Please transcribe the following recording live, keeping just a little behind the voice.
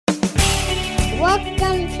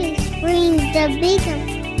Welcome to Streams of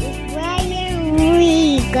Income with Ryan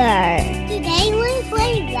Rieger. Today we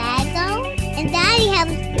play Lego, and Daddy has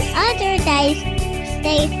other days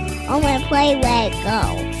stay home and play Lego.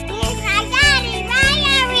 Here's my daddy,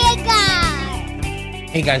 Ryan Rieger.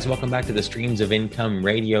 Hey guys, welcome back to the Streams of Income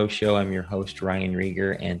radio show. I'm your host, Ryan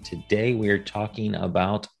Rieger, and today we are talking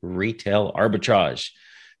about retail arbitrage.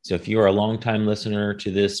 So if you are a longtime listener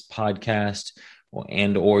to this podcast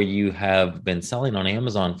or you have been selling on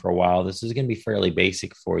Amazon for a while, this is going to be fairly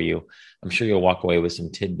basic for you. I'm sure you'll walk away with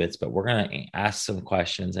some tidbits, but we're going to ask some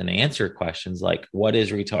questions and answer questions like what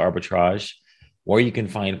is retail arbitrage, where you can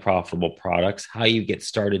find profitable products, how you get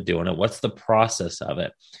started doing it, what's the process of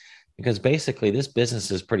it. Because basically this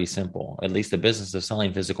business is pretty simple. At least the business of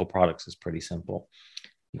selling physical products is pretty simple.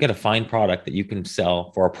 You got to find product that you can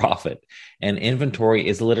sell for a profit, and inventory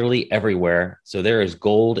is literally everywhere. So there is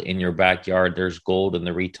gold in your backyard. There's gold in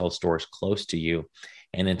the retail stores close to you.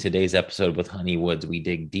 And in today's episode with Honey Woods, we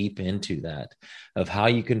dig deep into that of how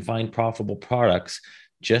you can find profitable products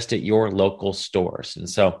just at your local stores. And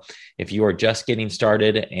so if you are just getting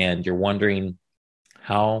started and you're wondering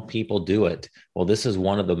how people do it, well, this is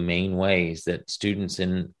one of the main ways that students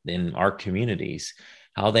in our communities,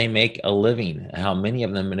 how they make a living, how many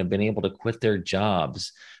of them have been able to quit their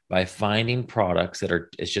jobs by finding products that are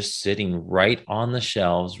just sitting right on the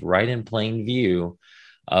shelves, right in plain view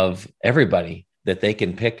of everybody that they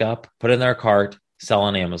can pick up, put in their cart, sell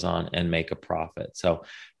on Amazon, and make a profit. So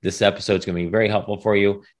this episode is going to be very helpful for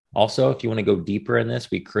you. Also, if you want to go deeper in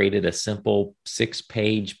this, we created a simple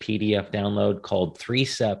 6-page PDF download called 3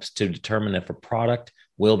 Steps to Determine if a Product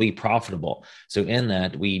Will Be Profitable. So in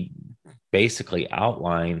that, we basically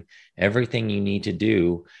outline everything you need to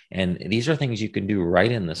do. And these are things you can do right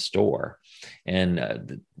in the store.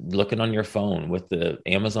 And looking on your phone with the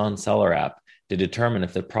Amazon Seller app to determine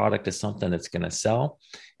if the product is something that's going to sell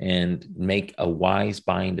and make a wise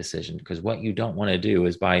buying decision. Because what you don't want to do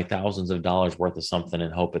is buy thousands of dollars worth of something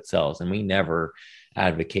and hope it sells. And we never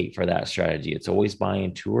advocate for that strategy. It's always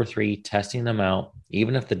buying 2 or 3, testing them out.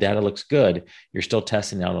 Even if the data looks good, you're still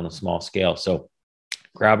testing out on a small scale. So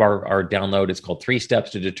grab our download. It's called 3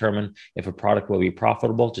 Steps to Determine if a Product Will Be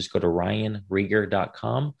Profitable. Just go to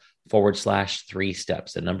ryanrieger.com/3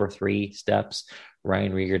 steps. The number 3 steps,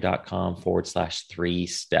 ryanrieger.com/3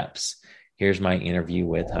 steps. Here's my interview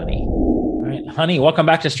with Honey. All right, Honey, welcome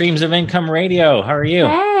back to Streams of Income Radio. How are you?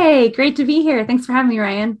 Hey, great to be here. Thanks for having me,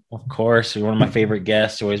 Ryan. Of course, you're one of my favorite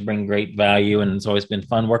guests. You always bring great value, and it's always been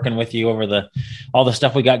fun working with you over all the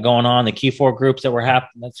stuff we got going on, the Q4 groups that were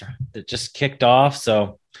happening that just kicked off.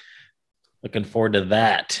 So looking forward to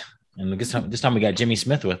that. And this time we got Jimmy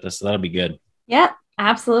Smith with us, so that'll be good. Yeah,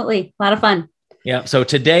 absolutely. A lot of fun. Yeah. So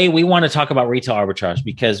today we want to talk about retail arbitrage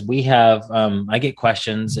because we have, I get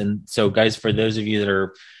questions. And so guys, for those of you that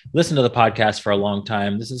are listening to the podcast for a long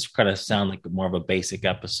time, this is kind of sound like more of a basic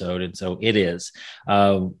episode. And so it is.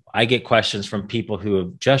 I get questions from people who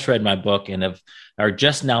have just read my book and are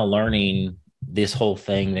just now learning this whole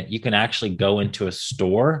thing that you can actually go into a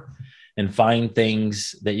store and find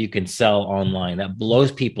things that you can sell online. That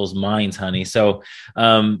blows people's minds, Honey. So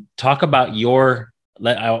talk about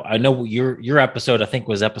I know your episode, I think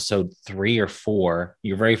was episode 3 or 4,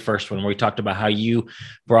 your very first one, where we talked about how you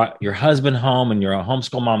brought your husband home and you're a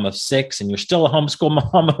homeschool mom of 6 and you're still a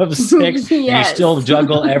homeschool mom of 6. Yes. You still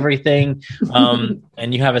juggle everything. And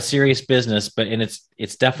you have a serious business, but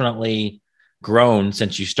it's definitely grown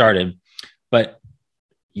since you started, but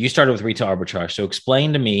you started with retail arbitrage. So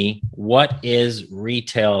explain to me, what is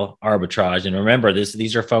retail arbitrage? And remember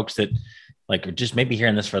these are folks that are just maybe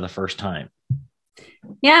hearing this for the first time.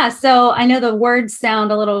 Yeah. So I know the words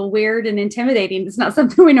sound a little weird and intimidating. It's not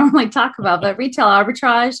something we normally talk about, but retail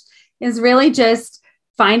arbitrage is really just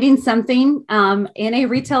finding something in a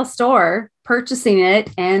retail store, purchasing it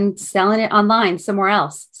and selling it online somewhere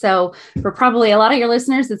else. So for probably a lot of your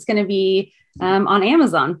listeners, it's going to be on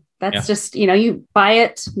Amazon. That's just, you buy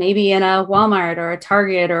it maybe in a Walmart or a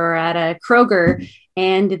Target or at a Kroger,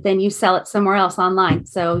 and then you sell it somewhere else online.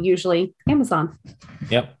 So usually Amazon.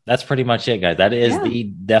 Yep. That's pretty much it, guys. That is the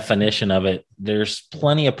definition of it. There's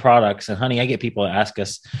plenty of products. And Honey, I get people to ask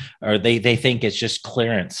us, or they think it's just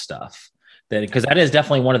clearance stuff. Because that is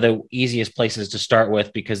definitely one of the easiest places to start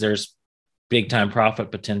with, because there's big time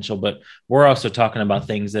profit potential. But we're also talking about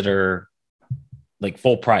things that are like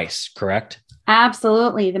full price, correct?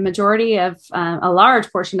 Absolutely. The majority of a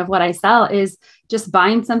large portion of what I sell is just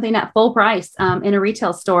buying something at full price in a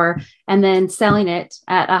retail store and then selling it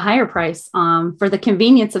at a higher price for the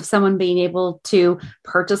convenience of someone being able to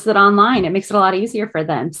purchase it online. It makes it a lot easier for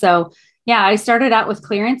them. So yeah, I started out with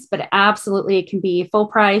clearance, but absolutely it can be full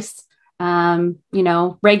price.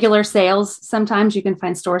 Regular sales. Sometimes you can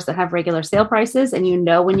find stores that have regular sale prices and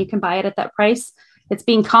when you can buy it at that price. It's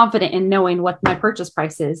being confident in knowing what my purchase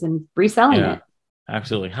price is and reselling it.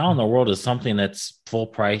 Absolutely. How in the world is something that's full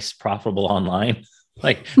price profitable online?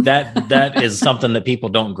 Like that is something that people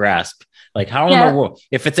don't grasp. Like how in the world,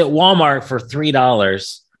 if it's at Walmart for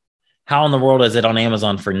 $3, how in the world is it on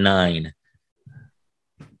Amazon for $9?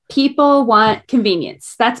 People want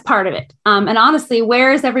convenience. That's part of it. And honestly,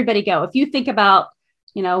 where does everybody go? If you think about,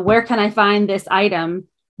 where can I find this item?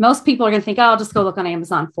 Most people are going to think, I'll just go look on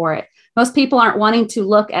Amazon for it. Most people aren't wanting to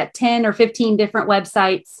look at 10 or 15 different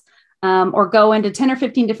websites or go into 10 or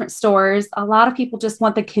 15 different stores. A lot of people just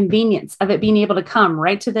want the convenience of it being able to come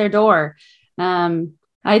right to their door.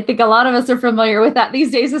 I think a lot of us are familiar with that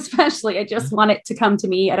these days, especially. I just want it to come to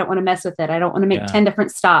me. I don't want to mess with it. I don't want to make 10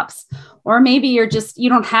 different stops. Or maybe you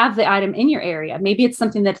don't have the item in your area. Maybe it's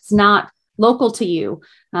something that's not local to you.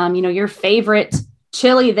 Your favorite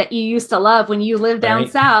chili that you used to love when you lived down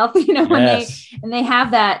south, when they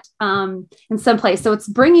have that in some place. So it's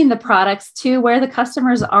bringing the products to where the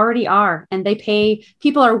customers already are, and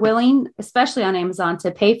people are willing, especially on Amazon,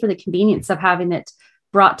 to pay for the convenience of having it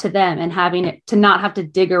brought to them and having it to not have to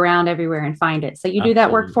dig around everywhere and find it. So you do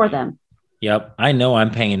that work for them. Yep. I know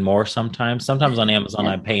I'm paying more sometimes on Amazon,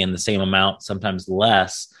 I'm paying the same amount, sometimes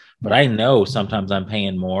less, but I know sometimes I'm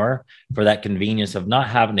paying more for that convenience of not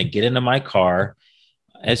having to get into my car.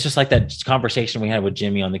 It's just like that conversation we had with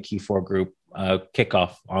Jimmy on the Q4 group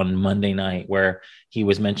kickoff on Monday night, where he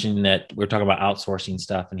was mentioning that we're talking about outsourcing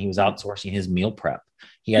stuff, and he was outsourcing his meal prep.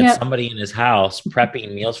 He had somebody in his house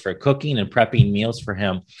prepping meals for cooking and prepping meals for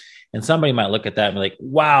him. And somebody might look at that and be like,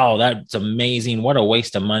 wow, that's amazing. What a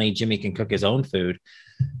waste of money. Jimmy can cook his own food.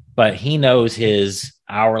 But he knows his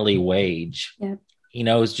hourly wage. Yep. He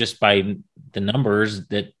knows just by the numbers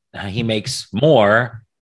that he makes more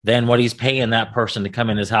than what he's paying that person to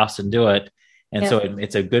come in his house and do it. And so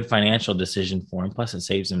it's a good financial decision for him. Plus it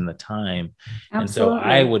saves him the time. Absolutely. And so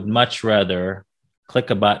I would much rather click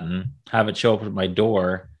a button, have it show up at my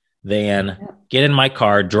door, than get in my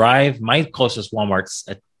car, drive. My closest Walmart's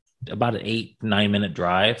about an 8-9 minute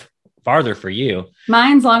drive. Farther for you.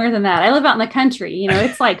 Mine's longer than that. I live out in the country.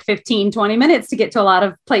 It's like 15-20 minutes to get to a lot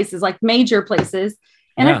of places, like major places.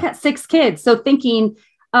 And I've got 6 kids. So thinking,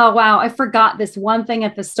 oh, wow, I forgot this one thing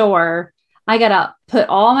at the store. I got to put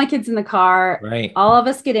all my kids in the car. Right. All of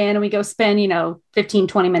us get in and we go spend,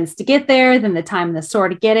 15-20 minutes to get there, then the time in the store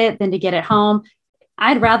to get it, then to get it home.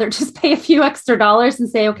 I'd rather just pay a few extra dollars and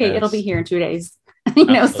say, okay, it'll be here in 2 days.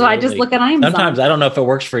 So I just look at Amazon. Sometimes I don't know if it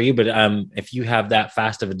works for you, but if you have that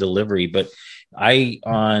fast of a delivery, but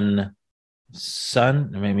on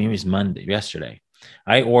maybe it was Monday, yesterday,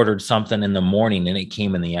 I ordered something in the morning and it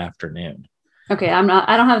came in the afternoon. Okay.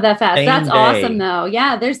 I don't have that fast. That's awesome though.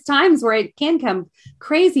 Yeah. There's times where it can come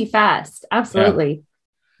crazy fast. Absolutely.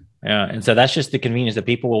 Yeah. And so that's just the convenience that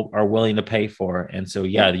people are willing to pay for. And so,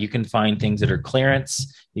 you can find things that are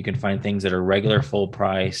clearance. You can find things that are regular full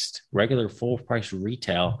price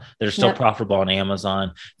retail that are still profitable on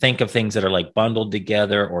Amazon. Think of things that are like bundled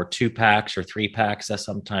together or 2-packs or 3-packs. That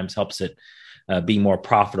sometimes helps it be more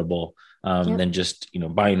profitable than just,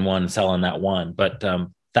 buying one and selling that one. But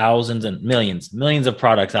thousands and millions of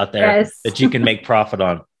products out there that you can make profit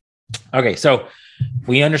on. Okay. So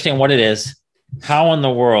we understand what it is. How in the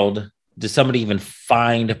world does somebody even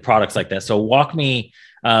find products like that? So walk me,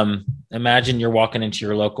 imagine you're walking into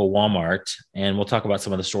your local Walmart, and we'll talk about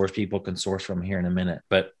some of the stores people can source from here in a minute,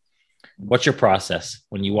 but what's your process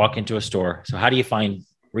when you walk into a store? So how do you find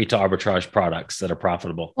retail arbitrage products that are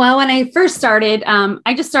profitable? Well, when I first started,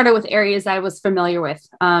 I just started with areas I was familiar with.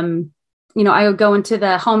 I would go into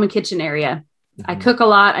the home and kitchen area. Mm-hmm. I cook a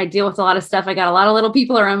lot. I deal with a lot of stuff. I got a lot of little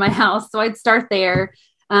people around my house. So I'd start there.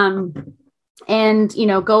 And,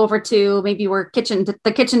 go over to maybe where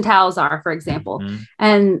the kitchen towels are, for example.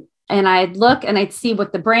 Mm-hmm. And I'd look and I'd see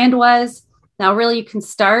what the brand was. Now, really, you can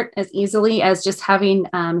start as easily as just having,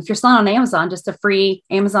 if you're selling on Amazon, just a free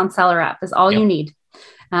Amazon seller app is all you need.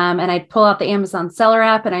 And I'd pull out the Amazon seller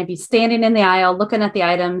app and I'd be standing in the aisle looking at the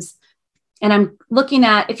items. And I'm looking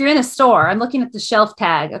at, if you're in a store, I'm looking at the shelf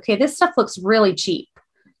tag. Okay, this stuff looks really cheap.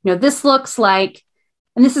 This looks like,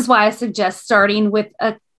 and this is why I suggest starting with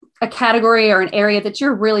a category or an area that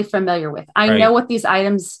you're really familiar with. I know what these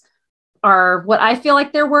items are, what I feel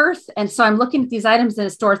like they're worth. And so I'm looking at these items in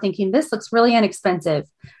a store thinking, this looks really inexpensive.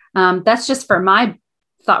 That's just for my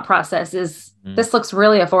thought process is this looks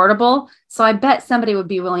really affordable. So I bet somebody would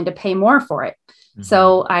be willing to pay more for it. Mm-hmm.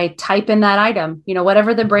 So I type in that item,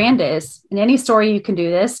 whatever the brand is. In any store, you can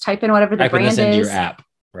do this. Type in whatever the brand is. Into your app,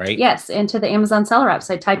 right? Yes, into the Amazon seller app.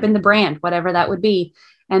 So I type in the brand, whatever that would be.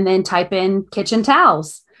 and then type in kitchen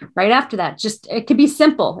towels right after that. Just, it could be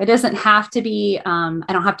simple. It doesn't have to be, I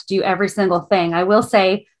don't have to do every single thing. I will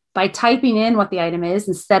say by typing in what the item is,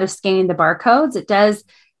 instead of scanning the barcodes, it does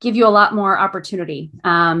give you a lot more opportunity.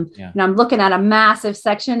 And I'm looking at a massive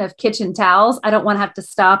section of kitchen towels. I don't want to have to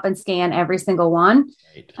stop and scan every single one.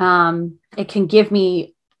 Right. It can give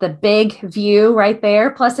me the big view right there.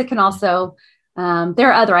 Plus it can also, there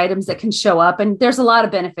are other items that can show up, and there's a lot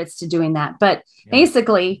of benefits to doing that. But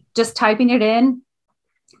basically just typing it in,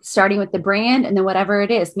 starting with the brand, and then whatever it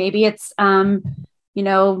is, maybe it's,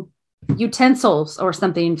 utensils or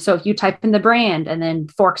something. So if you type in the brand and then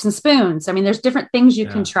forks and spoons, I mean, there's different things you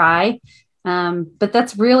can try. But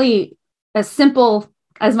that's really as simple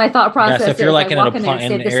as my thought process. So if you're like in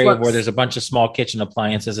an area where there's a bunch of small kitchen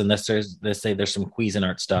appliances, and let's say there's some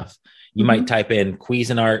Cuisinart stuff, you might type in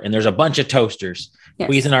Cuisinart, and there's a bunch of toasters,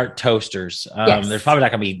 Cuisinart toasters. There's probably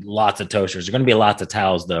not going to be lots of toasters. There's going to be lots of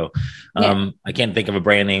towels though. I can't think of a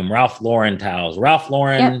brand name. Ralph Lauren towels, Ralph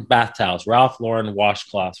Lauren bath towels, Ralph Lauren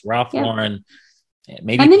washcloths, Ralph Lauren.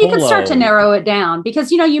 Maybe and then you can start to narrow it down,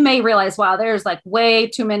 because, you may realize, wow, there's like way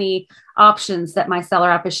too many options that my seller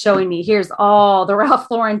app is showing me. Here's all the Ralph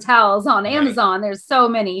Lauren towels on Amazon. Right. There's so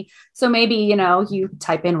many. So maybe, you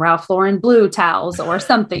type in Ralph Lauren blue towels or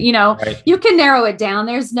something, right. You can narrow it down.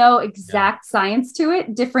 There's no exact science to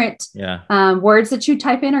it. Different words that you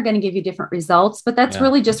type in are going to give you different results, but that's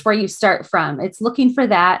really just where you start from. It's looking for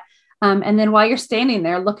that. And then while you're standing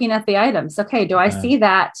there looking at the items, okay, do I see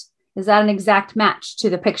that? Is that an exact match to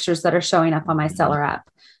the pictures that are showing up on my seller app?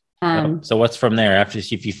 So what's from there? After,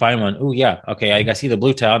 if you find one, okay, I see the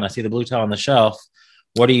blue towel, and I see the blue towel on the shelf.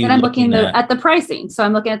 What are you? And I'm looking at the pricing. So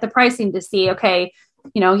I'm looking at the pricing to see, okay,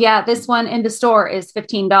 this one in the store is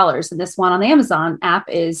 $15, and this one on the Amazon app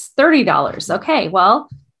is $30. Okay, well,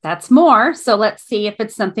 that's more. So let's see if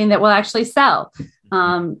it's something that will actually sell.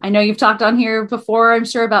 I know you've talked on here before, I'm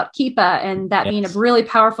sure, about Keepa, and that being a really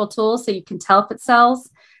powerful tool, so you can tell if it sells.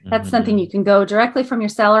 That's something you can go directly from your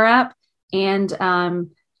seller app and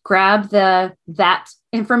grab that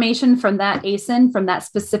information from that ASIN, from that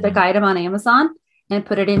specific item on Amazon, and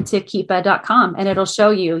put it into Keepa.com. And it'll show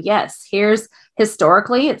you, yes, here's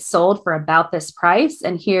historically it's sold for about this price.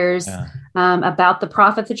 And here's about the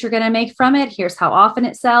profit that you're going to make from it. Here's how often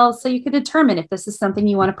it sells. So you can determine if this is something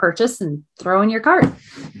you want to purchase and throw in your cart.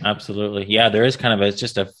 Absolutely. Yeah, there is kind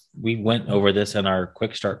of we went over this in our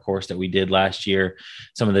quick start course that we did last year,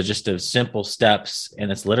 some of the simple steps.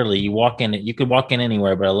 And it's literally, you could walk in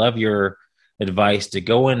anywhere, but I love your advice to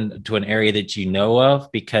go into an area that you know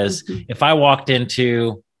of, because if I walked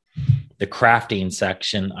into the crafting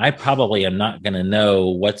section, I probably am not going to know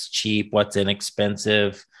what's cheap, what's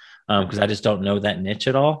inexpensive, because I just don't know that niche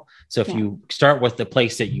at all. So if you start with the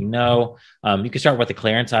place that you can start with the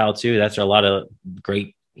clearance aisle too. That's a lot of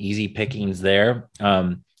great, easy pickings there,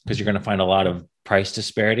 because you're going to find a lot of price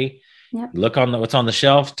disparity. Look on what's on the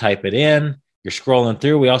shelf, type it in. You're scrolling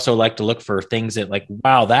through. We also like to look for things that, like,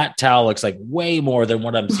 wow, that towel looks like way more than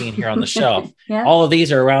what I'm seeing here on the shelf. All of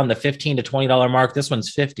these are around the $15 to $20 mark. This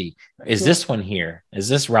one's $50. Is this one here? Is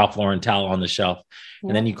this Ralph Lauren towel on the shelf?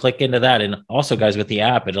 And then you click into that. And also, guys, with the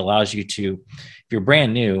app, it allows you to, if you're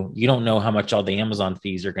brand new, you don't know how much all the Amazon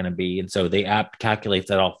fees are going to be. And so the app calculates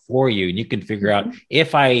that all for you. And you can figure out,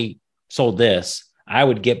 if I sold this, I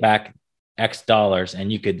would get back X dollars,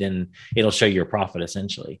 and you could it'll show your profit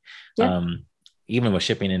essentially. Even with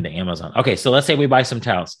shipping into Amazon. Okay. So let's say we buy some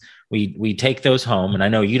towels. We take those home, and I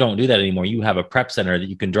know you don't do that anymore. You have a prep center that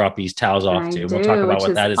you can drop these towels off to. We'll talk about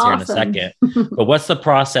what that is here in a second. But what's the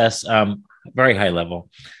process, very high level,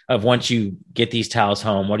 of once you get these towels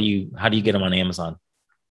home, how do you get them on Amazon?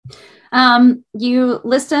 You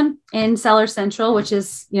list them in Seller Central, which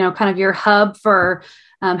is, kind of your hub for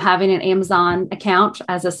having an Amazon account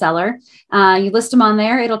as a seller. You list them on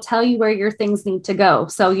there. It'll tell you where your things need to go.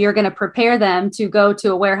 So you're going to prepare them to go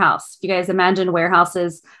to a warehouse. You guys imagine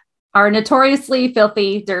warehouses are notoriously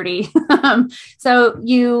filthy, dirty. So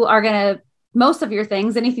you are going to, most of your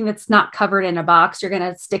things, anything that's not covered in a box, you're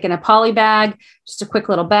going to stick in a poly bag, just a quick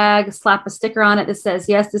little bag, slap a sticker on it that says,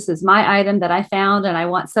 yes, this is my item that I found, and I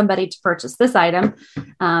want somebody to purchase this item,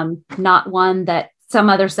 not one that some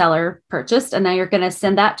other seller purchased. And now you're going to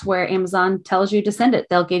send that to where Amazon tells you to send it.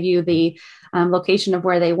 They'll give you the location of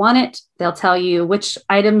where they want it. They'll tell you which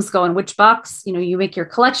items go in which box. You make your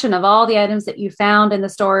collection of all the items that you found in the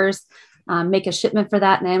stores, make a shipment for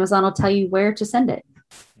that, and Amazon will tell you where to send it.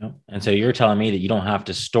 Yep. And so you're telling me that you don't have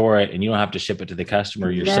to store it and you don't have to ship it to the customer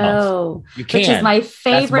yourself. No, You can. Which is my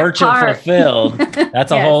favorite That's merchant part. fulfilled.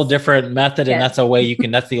 That's a Yes. whole different method. And Yes. that's a way you can,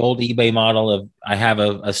 that's the old eBay model of I have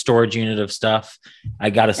a storage unit of stuff. I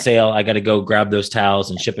got a sale. I got to go grab those towels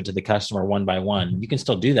and ship it to the customer one by one. You can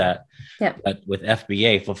still do that. Yep. But with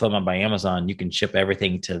FBA, Fulfillment by Amazon, you can ship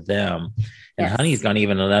everything to them. And Yes. Honey's gone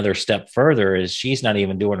even another step further is she's not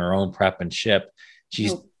even doing her own prep and ship.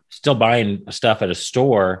 She's still buying stuff at a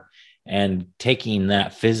store and taking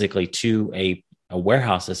that physically to a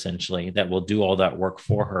warehouse, essentially, that will do all that work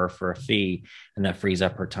for her for a fee. And that frees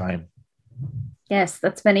up her time. Yes,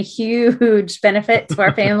 that's been a huge benefit to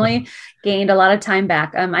our family. Gained a lot of time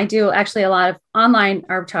back. I do actually a lot of online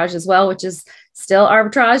arbitrage as well, which is still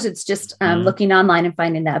arbitrage. It's just looking online and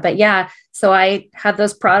finding that. But yeah, so I have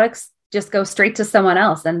those products just go straight to someone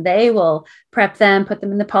else and they will prep them, put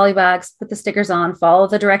them in the poly bags, put the stickers on, follow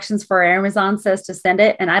the directions for where Amazon says to send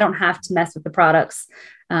it. And I don't have to mess with the products.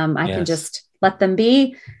 I can just let them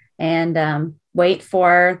be and wait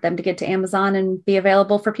for them to get to Amazon and be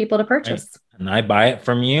available for people to purchase. Right. And I buy it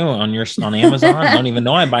from you on Amazon. I don't even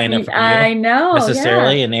know I'm buying it from you. I know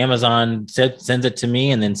necessarily. Yeah. And Amazon sends it to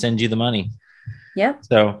me and then sends you the money. Yep.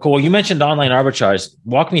 So cool. You mentioned online arbitrage.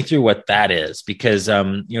 Walk me through what that is, because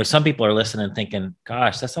some people are listening thinking,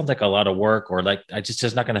 gosh, that sounds like a lot of work, or like I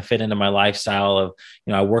just not going to fit into my lifestyle of,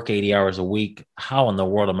 I work 80 hours a week. How in the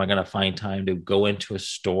world am I going to find time to go into a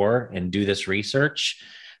store and do this research?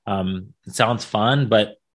 It sounds fun,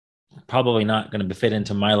 but probably not going to fit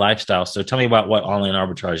into my lifestyle. So tell me about what online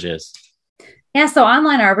arbitrage is. Yeah. So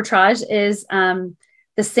online arbitrage is,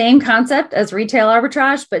 the same concept as retail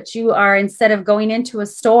arbitrage, but you are, instead of going into a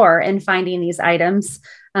store and finding these items,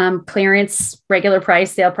 clearance, regular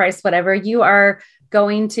price, sale price, whatever, you are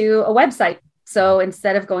going to a website. So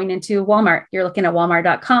instead of going into Walmart, you're looking at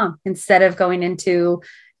walmart.com. Instead of going into,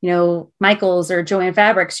 Michael's or Joann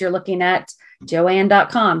Fabrics, you're looking at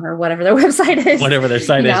Joann.com or whatever their website is. Whatever their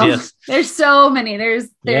site is, yes. There's so many. There's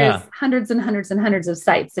hundreds and hundreds and hundreds of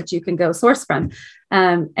sites that you can go source from.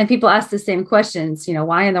 And people ask the same questions,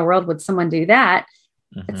 why in the world would someone do that?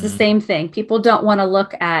 Mm-hmm. It's the same thing. People don't want to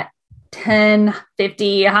look at 10,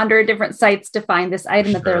 50, 100 different sites to find this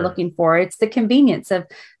item that they're looking for. It's the convenience of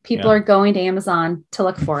people are going to Amazon to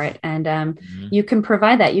look for it. And you can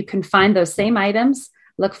provide that. You can find those same items,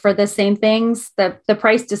 look for the same things, the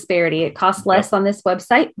price disparity. It costs less on this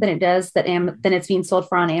website than it does than it's being sold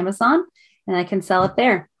for on Amazon, and I can sell it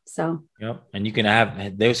there. So, and you can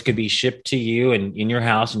have those could be shipped to you and in your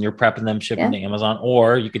house, and you're prepping them, shipping to Amazon,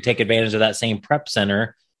 or you could take advantage of that same prep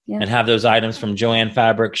center and have those items from Joann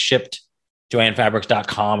Fabrics shipped,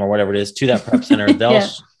 joannfabrics.com or whatever it is, to that prep center. They'll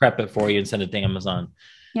prep it for you and send it to Amazon.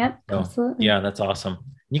 Yep, so, absolutely. Yeah, that's awesome.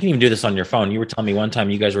 You can even do this on your phone. You were telling me one time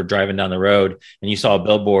you guys were driving down the road and you saw a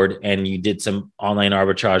billboard and you did some online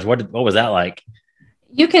arbitrage. What was that like?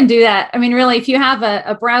 You can do that. I mean, really, if you have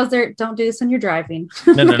a browser, don't do this when you're driving.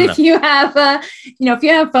 No. If you have if you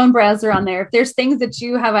have phone browser on there, if there's things that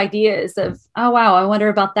you have ideas of, oh, wow, I wonder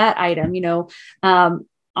about that item,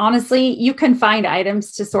 honestly, you can find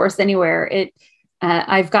items to source anywhere.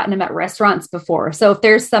 I've gotten them at restaurants before. So if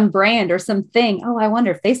there's some brand or something, I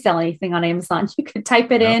wonder if they sell anything on Amazon, you could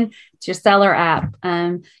type it in to your seller app.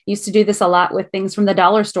 Used to do this a lot with things from the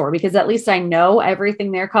dollar store, because at least I know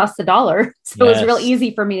everything there costs $1. So it's real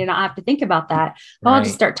easy for me to not have to think about that. I'll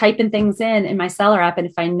just start typing things in my seller app. And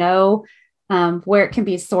if I know where it can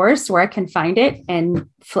be sourced, where I can find it and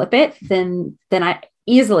flip it, then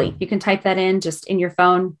you can type that in just in your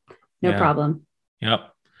phone. No problem. Yep.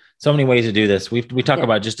 So many ways to do this. We talk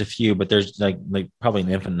about just a few, but there's like probably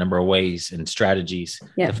an infinite number of ways and strategies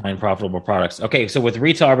to find profitable products. Okay. So with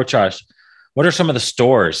retail arbitrage, what are some of the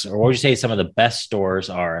stores, or what would you say some of the best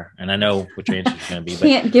stores are? And I know what your answer is going to be.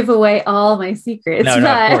 Can't give away all my secrets. No,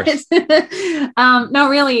 of course. No,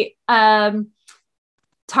 really.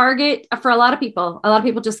 Target, for a lot of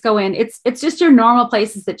people just go in. It's just your normal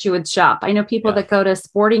places that you would shop. I know people that go to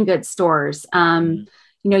sporting goods stores.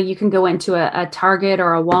 You can go into a Target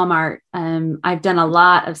or a Walmart. I've done a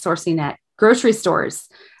lot of sourcing at grocery stores.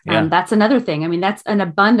 That's another thing. I mean, that's an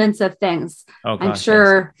abundance of things. I'm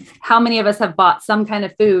sure how many of us have bought some kind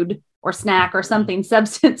of food or snack or something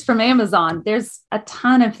substance from Amazon. There's a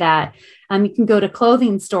ton of that. You can go to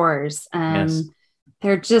clothing stores.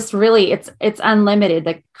 They're just really, it's unlimited.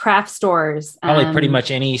 The craft stores. Probably pretty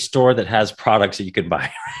much any store that has products that you can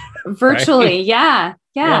buy. Virtually. Right?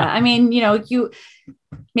 Yeah. I mean, you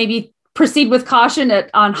maybe proceed with caution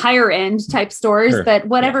on higher end type stores, but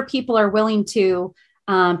whatever people are willing to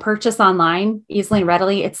purchase online easily and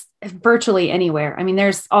readily. It's virtually anywhere. I mean,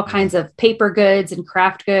 there's all kinds of paper goods and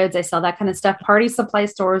craft goods. I sell that kind of stuff. Party supply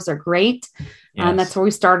stores are great. Yes. That's where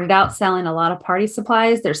we started out, selling a lot of party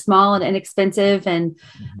supplies. They're small and inexpensive. And,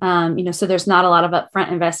 so there's not a lot of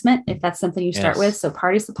upfront investment if that's something you start with. So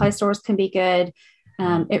party supply stores can be good.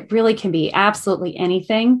 It really can be absolutely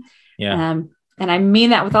anything. Yeah. And I mean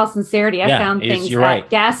that with all sincerity. I found things at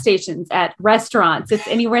gas stations, at restaurants. It's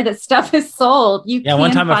anywhere that stuff is sold. One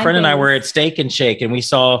time a friend and I were at Steak and Shake, and we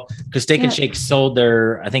saw, because Steak and Shake sold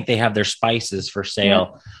I think they have their spices for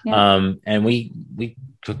sale. And we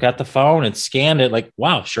took out the phone and scanned it, like,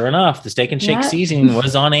 wow, sure enough, the Steak and Shake seasoning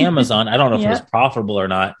was on Amazon. I don't know if it was profitable or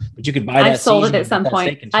not, but you could buy that. I've sold it at some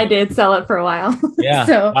point. I did sell it for a while. Yeah.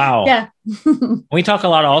 So, wow. Yeah. We talk a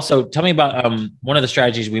lot also. Tell me about one of the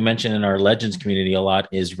strategies we mentioned in our Legends community a lot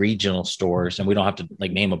is regional stores. And we don't have to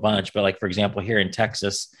like name a bunch, but like, for example, here in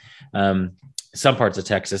Texas, some parts of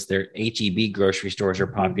Texas, their HEB grocery stores are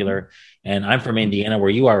popular. And I'm from Indiana,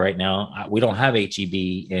 where you are right now. We don't have HEB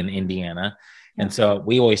in Indiana. And so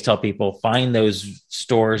we always tell people, find those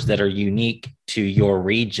stores that are unique to your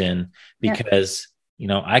region, because,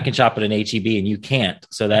 I can shop at an HEB and you can't.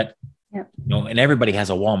 So that, and everybody has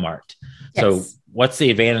a Walmart. Yes. So what's the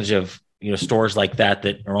advantage of, stores like that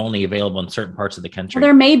are only available in certain parts of the country? Well,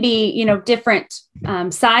 there may be, different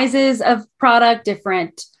sizes of product,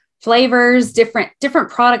 different flavors, different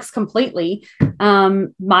products completely.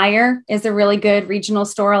 Meijer is a really good regional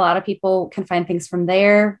store. A lot of people can find things from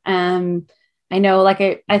there. I know,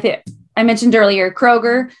 like I think I mentioned earlier,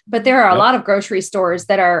 Kroger, but there are a lot of grocery stores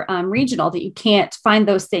that are regional that you can't find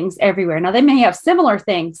those things everywhere. Now, they may have similar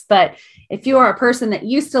things, but if you are a person that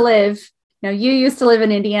used to live, you used to live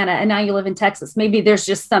in Indiana and now you live in Texas, maybe there's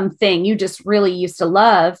just something you just really used to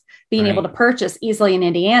love being able to purchase easily in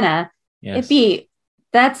Indiana.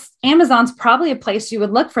 That's Amazon's probably a place you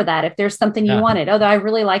would look for that if there's something you wanted. Oh, I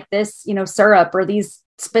really like this, syrup or these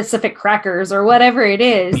specific crackers or whatever it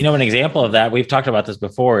is. An example of that, we've talked about this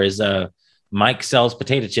before, is Mike sells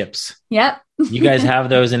potato chips. Yep. You guys have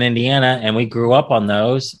those in Indiana, and we grew up on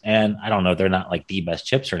those. And I don't know, they're not like the best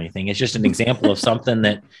chips or anything. It's just an example of something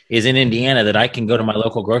that is in Indiana that I can go to my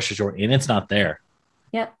local grocery store and it's not there.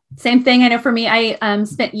 Yep. Same thing. I know for me, I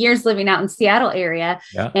spent years living out in Seattle area,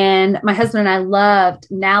 and my husband and I loved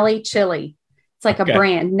Nally chili. It's like a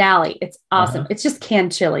brand, Nally. It's awesome. It's just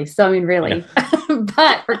canned chili. So, I mean, really,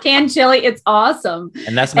 but for canned chili, it's awesome.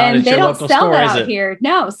 And that's not at your local store, is it? They don't sell that out here.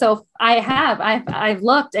 No. So I've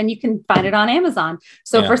looked, and you can find it on Amazon.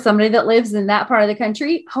 So for somebody that lives in that part of the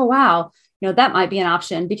country, oh, wow. That might be an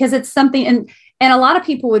option, because it's something, and a lot of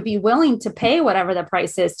people would be willing to pay whatever the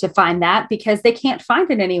price is to find that, because they can't find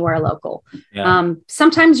it anywhere local.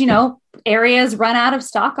 Sometimes, areas run out of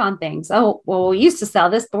stock on things. Oh, well, we used to sell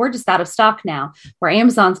this, but we're just out of stock now, where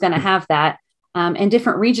Amazon's going to have that. And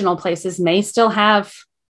different regional places may still have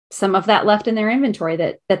some of that left in their inventory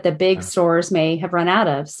that the big stores may have run out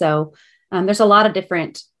of. So there's a lot of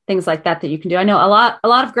different things like that you can do. I know a lot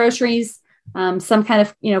of groceries, some kind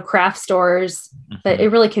of, craft stores, but it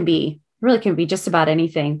really can be just about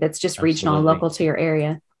anything that's just regional and local to your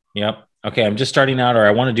area. Yep. Okay. I'm just starting out, or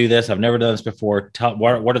I want to do this. I've never done this before.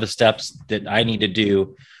 What are the steps that I need to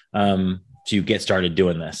do to get started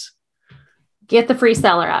doing this? Get the free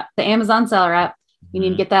seller app, the Amazon seller app. You need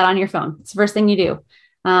to get that on your phone. It's the first thing you do.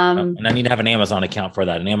 And I need to have an Amazon account for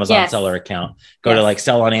that, an Amazon seller account. Go to like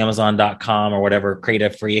sellonamazon.com or whatever, create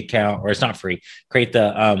a free account, or it's not free. Create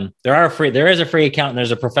the, there is a free account and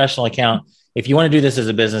there's a professional account. If you want to do this as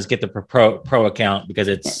a business, get the pro account, because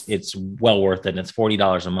it's well worth it. And it's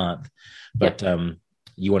 $40 a month, but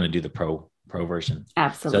you want to do the pro version.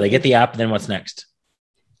 Absolutely. So they get the app, and then what's next?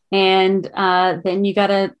 And then you got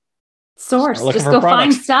to source, just go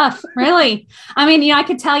find stuff. Really. I mean, I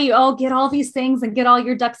could tell you, get all these things and get all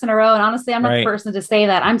your ducks in a row. And honestly, I'm not the person to say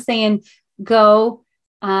that. I'm saying go,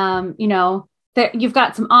 you've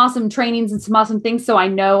got some awesome trainings and some awesome things. So I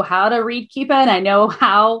know how to read Keepa, and I know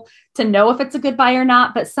how to know if it's a good buy or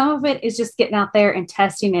not. But some of it is just getting out there and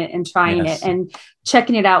testing it and trying it and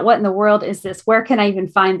checking it out. What in the world is this? Where can I even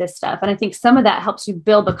find this stuff? And I think some of that helps you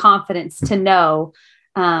build the confidence to know,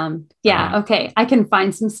 okay, I can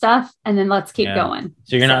find some stuff, and then let's keep going.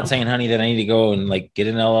 So you're not saying, honey, that I need to go and like get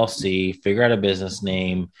an LLC, figure out a business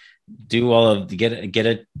name, do all of get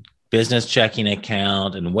a business checking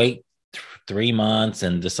account, and wait 3 months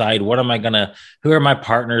and decide who are my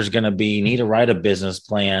partners going to be, need to write a business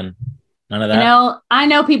plan. None of that. I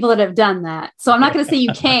know people that have done that, so I'm not going to say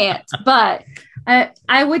you can't, but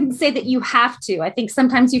I wouldn't say that you have to. I think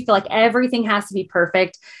sometimes you feel like everything has to be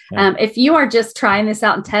perfect. Yeah. If you are just trying this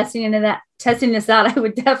out and testing this out, I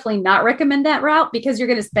would definitely not recommend that route, because you're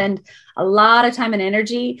going to spend a lot of time and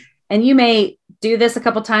energy, and you may do this a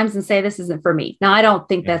couple times and say, this isn't for me. Now, I don't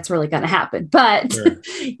think that's really going to happen, but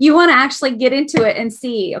you want to actually get into it and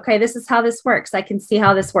see, okay, this is how this works. I can see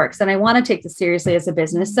how this works. And I want to take this seriously as a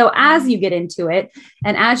business. So as you get into it,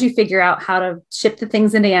 and as you figure out how to ship the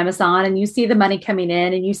things into Amazon, and you see the money coming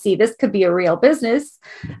in, and you see this could be a real business,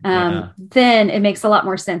 then it makes a lot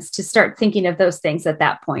more sense to start thinking of those things at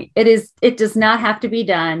that point. It does not have to be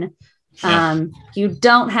done. You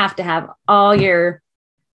don't have to have all your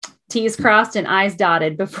T's crossed and I's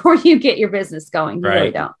dotted before you get your business going. You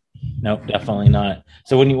really don't. Nope, definitely not.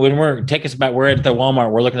 So when we're take us back, we're at the Walmart,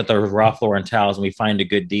 we're looking at the raw floor and towels, and we find a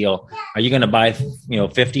good deal. Are you going to buy,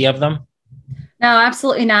 50 of them? No,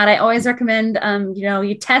 absolutely not. I always recommend,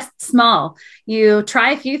 you test small. You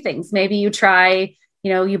try a few things. Maybe you try,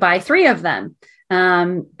 you buy 3 of them.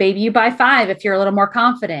 Maybe you buy 5 if you're a little more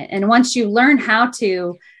confident. And once you learn how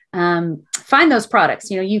to find those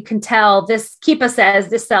products, you can tell this Keepa says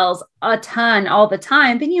this sells a ton all the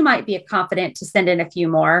time, then you might be confident to send in a few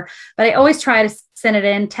more. But I always try to send it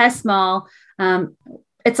in, test small.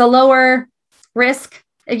 It's a lower risk.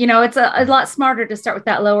 It's a lot smarter to start with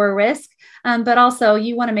that lower risk. But also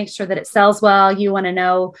you want to make sure that it sells well. You want to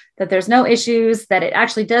know that there's no issues, that it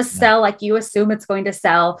actually does sell like you assume it's going to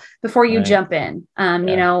sell before you jump in.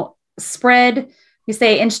 Spread, you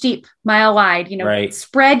say inch deep, mile wide,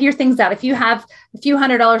 spread your things out. If you have a few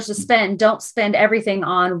 $100s to spend, don't spend everything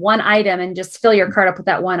on one item and just fill your cart up with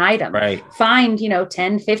that one item. Right. Find,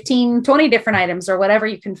 10, 15, 20 different items or whatever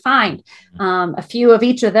you can find. A few of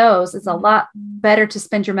each of those is a lot better to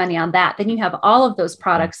spend your money on that. Then you have all of those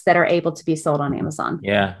products that are able to be sold on Amazon.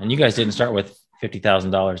 Yeah. And you guys didn't start with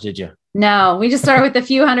 $50,000, did you? No, we just started with a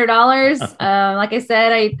few $100s. Like I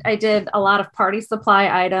said, I did a lot of party supply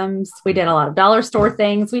items. We did a lot of dollar store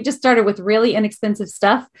things. We just started with really inexpensive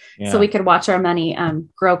stuff so we could watch our money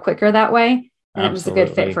grow quicker that way. And it was a good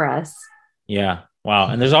fit for us. Yeah. Wow.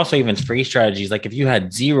 And there's also even free strategies. Like if you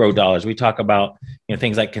had $0, we talk about,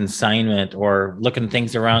 things like consignment or looking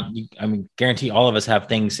things around. Guarantee all of us have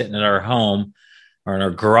things sitting in our home or in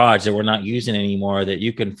our garage that we're not using anymore that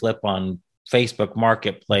you can flip on Facebook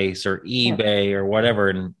Marketplace or eBay or whatever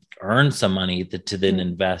and earn some money to then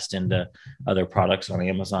invest into other products on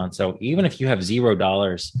Amazon. So even if you have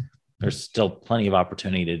 $0, there's still plenty of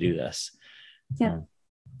opportunity to do this. Yeah.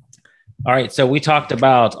 All right. So we talked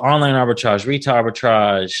about online arbitrage, retail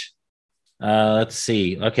arbitrage. Let's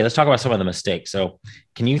see. Okay. Let's talk about some of the mistakes. So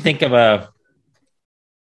can you think of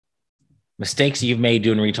mistakes you've made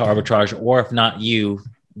doing retail arbitrage, or if not you,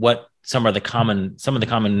 what some of the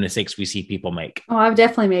common mistakes we see people make? Oh, I've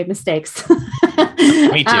definitely made mistakes.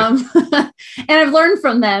 Me too. And I've learned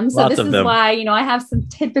from them. So Lots this is why, I have some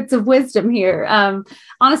tidbits of wisdom here.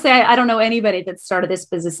 Honestly, I don't know anybody that started this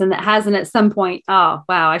business and that hasn't at some point, oh,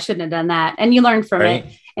 wow, I shouldn't have done that. And you learn from it,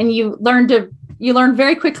 and you learn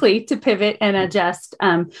very quickly to pivot and adjust.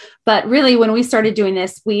 But really, when we started doing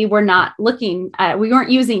this, we weren't using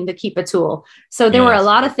the Keepa tool. So there were a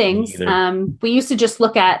lot of things. We used to just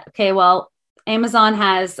look at, okay, well, Amazon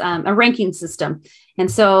has a ranking system. And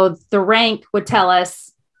so the rank would tell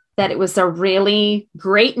us that it was a really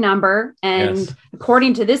great number. And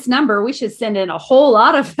according to this number, we should send in a whole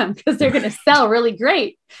lot of them because they're going to sell really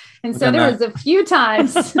great. And so there was a few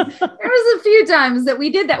times that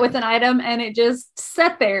we did that with an item and it just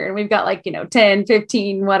sat there, and we've got 10,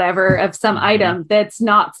 15, whatever of some item that's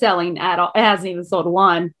not selling at all. It hasn't even sold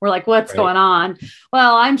one. We're like, what's going on?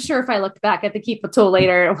 Well, I'm sure if I looked back at the Keepa tool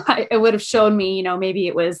later, it would have shown me, maybe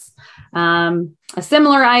it was a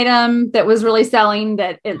similar item that was really selling,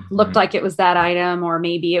 that it looked like it was that item, or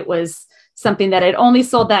maybe it was something that had only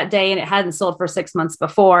sold that day and it hadn't sold for 6 months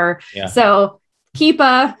before. Yeah. So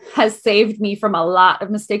Keepa has saved me from a lot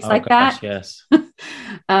of mistakes that. Yes.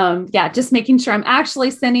 Just making sure I'm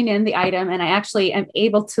actually sending in the item, and I actually am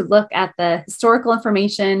able to look at the historical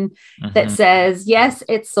information that says, yes,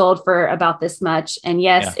 it's sold for about this much. And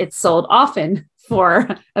yes, it's sold often for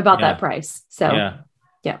about that price. So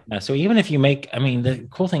so even if you make, the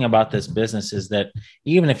cool thing about this business is that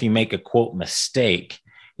even if you make a quote mistake,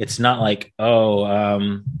 it's not like,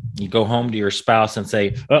 you go home to your spouse and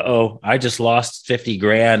say, I just lost 50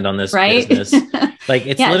 grand on this business. Like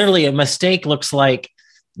it's literally a mistake. Looks like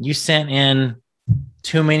you sent in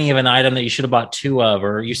too many of an item that you should have bought 2 of,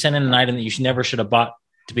 or you sent in an item that you never should have bought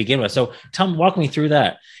to begin with. So walk me through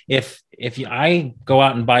that. If I go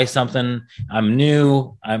out and buy something, I'm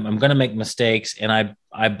new, I'm going to make mistakes, and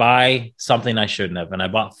I buy something I shouldn't have, and I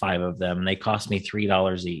bought 5 of them, and they cost me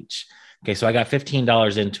 $3 each. Okay, so I got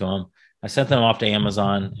 $15 into them. I sent them off to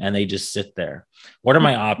Amazon, and they just sit there. What are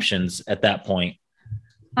my options at that point?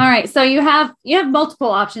 All right, so you have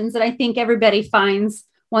multiple options, and I think everybody finds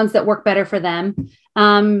ones that work better for them.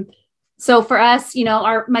 So for us,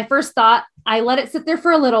 my first thought, I let it sit there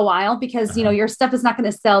for a little while because, your stuff is not going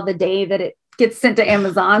to sell the day that it gets sent to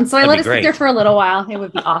Amazon. So I let it sit there for a little while. It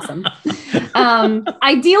would be awesome.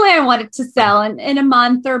 Ideally, I want it to sell in a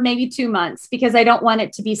month or maybe 2 months, because I don't want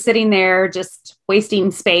it to be sitting there just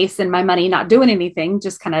wasting space and my money not doing anything,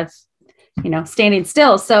 just kind of, standing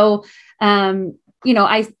still. So,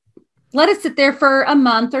 I let it sit there for a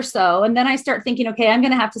month or so. And then I start thinking, okay, I'm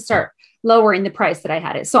going to have to start lowering the price that I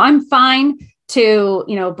had it. So I'm fine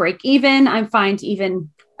to, break even. I'm fine to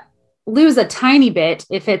even lose a tiny bit.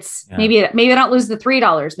 If it's maybe I don't lose the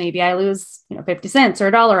 $3, maybe I lose, 50 cents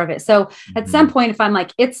or $1 of it. So at some point, if I'm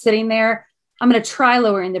like, it's sitting there, I'm going to try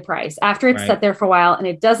lowering the price after it's sat there for a while and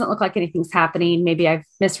it doesn't look like anything's happening. Maybe I've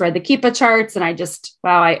misread the Keepa charts and I just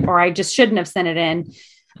shouldn't have sent it in.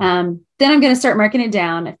 Then I'm going to start marking it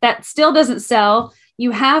down. If that still doesn't sell,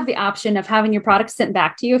 you have the option of having your product sent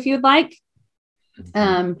back to you if you'd like.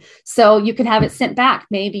 So you can have it sent back.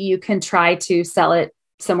 Maybe you can try to sell it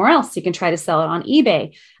somewhere else. You can try to sell it on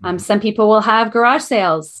eBay. Some people will have garage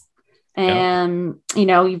sales, and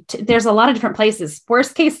there's a lot of different places.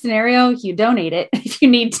 Worst case scenario, you donate it if you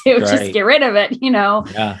need to, just get rid of it,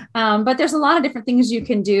 but there's a lot of different things you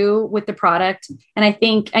can do with the product. And I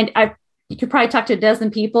think, you could probably talk to a dozen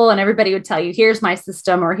people and everybody would tell you, here's my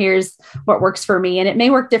system, or here's what works for me. And it may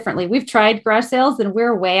work differently. We've tried garage sales and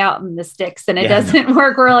we're way out in the sticks and it doesn't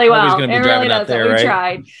work really well. It really doesn't. We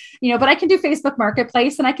tried, but I can do Facebook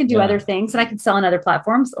Marketplace and I can do other things and I can sell on other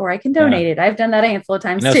platforms, or I can donate it. I've done that a handful of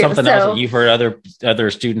times too. Something else that you've heard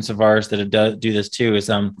other students of ours that do this too is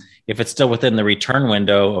if it's still within the return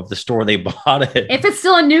window of the store they bought it. If it's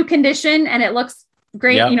still in new condition and it looks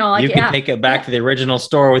great, you can take it back to the original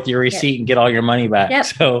store with your receipt and get all your money back.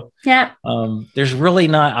 So there's really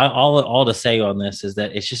not all to say on this is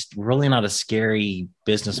that it's just really not a scary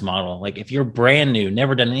business model. Like if you're brand new,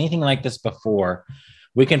 never done anything like this before,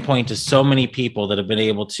 we can point to so many people that have been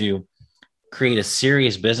able to create a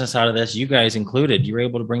serious business out of this. You guys included, you were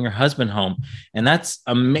able to bring your husband home, and that's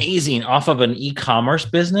amazing off of an e-commerce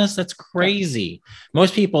business. That's crazy.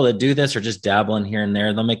 Most people that do this are just dabbling here and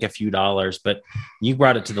there. They'll make a few dollars, but you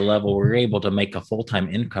brought it to the level where you're able to make a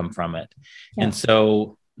full-time income from it. Yeah. And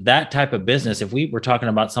so that type of business, if we were talking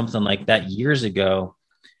about something like that years ago,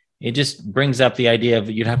 it just brings up the idea of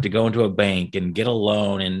you'd have to go into a bank and get a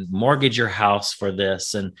loan and mortgage your house for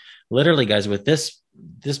this. And literally, guys, with this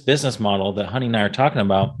business model that Honey and I are talking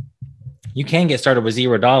about, you can get started with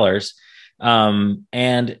 $0.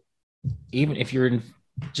 And even if you're in,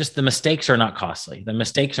 just the mistakes are not costly. The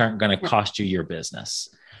mistakes aren't going to cost you your business.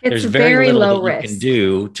 There's very little that you can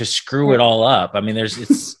do to screw it all up. I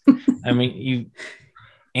mean,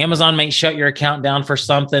 Amazon may shut your account down for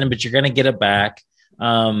something, but you're going to get it back.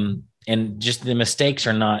 And just the mistakes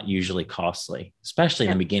are not usually costly, especially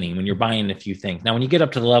in the beginning when you're buying a few things. Now, when you get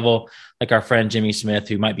up to the level like our friend Jimmy Smith,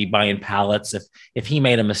 who might be buying pallets, if he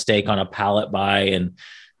made a mistake on a pallet buy, and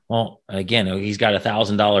again, he's got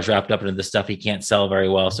 $1,000 wrapped up into the stuff he can't sell very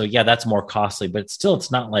well. So that's more costly, but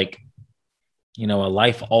it's not like, a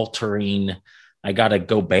life altering, I got to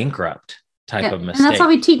go bankrupt type of mistake. And that's why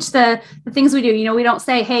we teach the things we do. We don't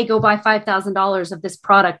say, hey, go buy $5,000 of this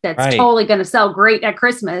product that's totally going to sell great at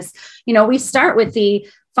Christmas. We start with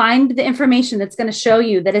find the information that's going to show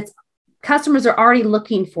you that customers are already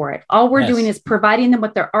looking for it. All we're doing is providing them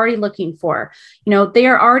what they're already looking for. They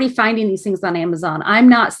are already finding these things on Amazon. I'm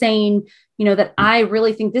not saying, that I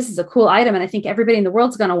really think this is a cool item and I think everybody in the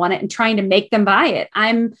world's going to want it and trying to make them buy it.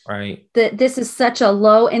 This is such a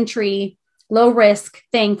low risk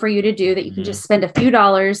thing for you to do that you can just spend a few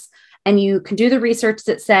dollars and you can do the research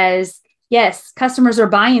that says, yes, customers are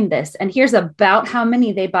buying this. And here's about how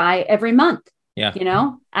many they buy every month. Yeah.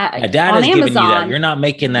 Data is giving you that. You're not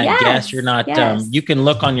making that guess. You're not, you can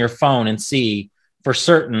look on your phone and see for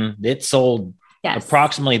certain it sold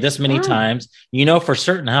approximately this many times, for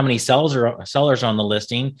certain how many sellers are on the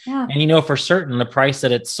listing. Yeah. And for certain the price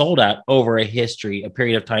that it's sold at over a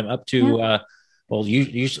period of time up to, up to the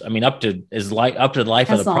life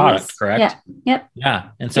of the product, correct? Yep. Yeah.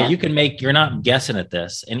 And so you're not guessing at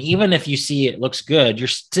this. And even if you see it looks good, you're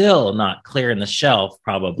still not clearing the shelf.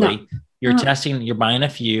 Probably you're testing, you're buying a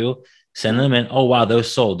few, Send them in. Oh, wow,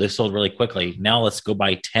 those sold. They sold really quickly. Now let's go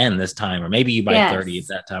buy 10 this time, or maybe you buy 30 at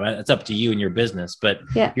that time. It's up to you and your business, but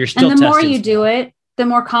you're still And the more you do it, the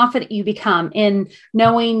more confident you become in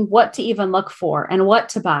knowing what to even look for and what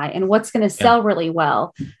to buy and what's going to sell really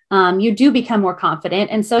well. You do become more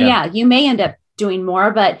confident. And so, you may end up doing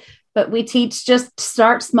more, but we teach just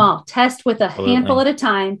start small, test with a handful at a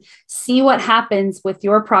time, see what happens with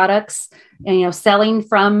your products and, selling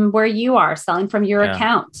from where you are, selling from your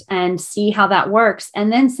account, and see how that works,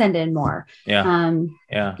 and then send in more. You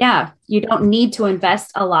don't need to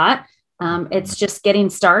invest a lot. It's just getting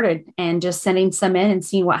started and just sending some in and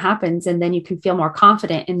seeing what happens. And then you can feel more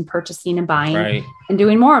confident in purchasing and buying and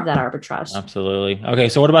doing more of that arbitrage. Absolutely. Okay.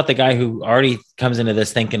 So what about the guy who already comes into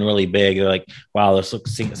this thinking really big? They're like, wow,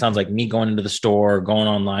 sounds like me going into the store, going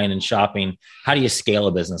online and shopping. How do you scale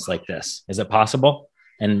a business like this? Is it possible?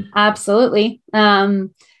 And absolutely.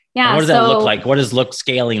 What does that look like? What does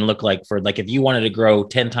scaling look like for, like, if you wanted to grow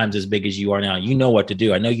 10 times as big as you are now, you know what to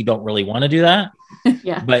do. I know you don't really want to do that,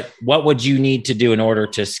 but what would you need to do in order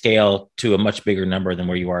to scale to a much bigger number than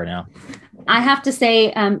where you are now? I have to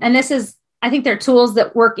say, and I think there are tools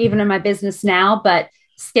that work even in my business now, but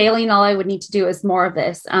scaling, all I would need to do is more of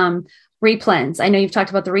this. Replens. I know you've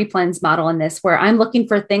talked about the replens model in this, where I'm looking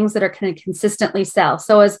for things that are going to consistently sell.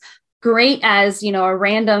 So as great as, a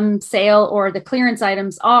random sale or the clearance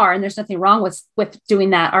items are, and there's nothing wrong with doing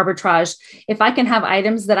that arbitrage. If I can have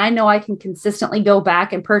items that I know I can consistently go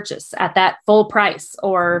back and purchase at that full price,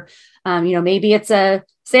 or, maybe it's a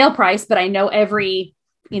sale price, but I know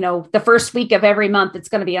the first week of every month, it's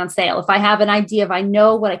going to be on sale. If I have an idea I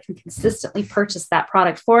know what I can consistently purchase that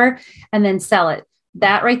product for and then sell it,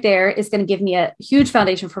 that right there is going to give me a huge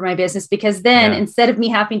foundation for my business, because then instead of me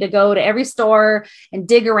having to go to every store and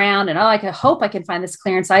dig around and, I hope I can find this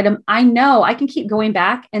clearance item, I know I can keep going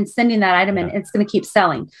back and sending that item and it's going to keep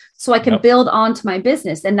selling. So I can build onto my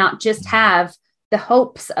business and not just have the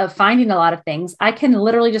hopes of finding a lot of things. I can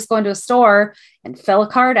literally just go into a store and fill a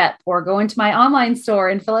cart up, or go into my online store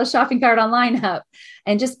and fill a shopping cart online up,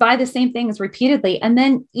 and just buy the same things repeatedly. And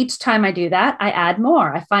then each time I do that, I add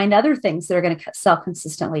more. I find other things that are going to sell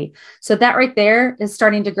consistently. So that right there is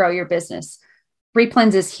starting to grow your business.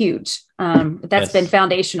 Replens is huge. That's been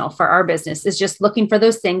foundational for our business, is just looking for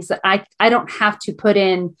those things that I don't have to put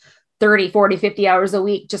in 30, 40, 50 hours a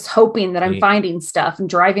week, just hoping that I'm finding stuff and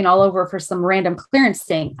driving all over for some random clearance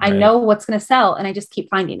thing. I know what's going to sell, and I just keep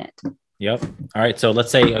finding it. Yep. All right. So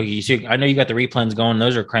let's say, I know you got the replens going.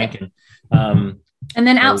 Those are cranking. And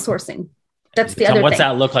then outsourcing. That's the other thing. What's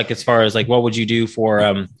that look like as far as, like, what would you do for,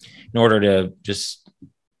 in order to just,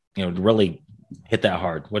 really hit that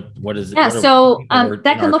hard? What is it? Yeah. So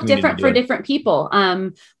that can look different for different people.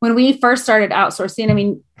 When we first started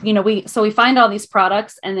outsourcing, we find all these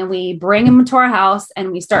products, and then we bring them to our house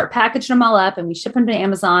and we start packaging them all up and we ship them to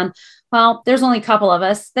Amazon. Well, there's only a couple of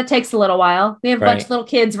us. That takes a little while. We have a bunch of little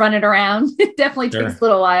kids running around. It definitely takes a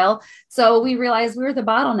little while. So we realized we were the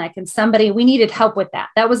bottleneck, and we needed help with that.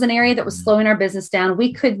 That was an area that was slowing our business down.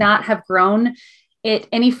 We could not have grown it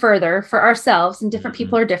any further for ourselves, and different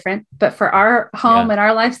people are different, but for our home and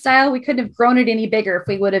our lifestyle, we couldn't have grown it any bigger if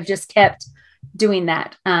we would have just kept doing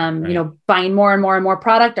that. Buying more and more and more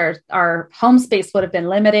product, our home space would have been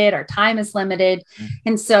limited. Our time is limited.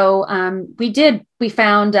 And so we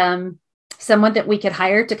found someone that we could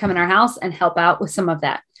hire to come in our house and help out with some of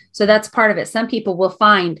that. So that's part of it. Some people will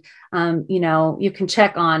find, you can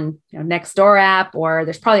check on Nextdoor app, or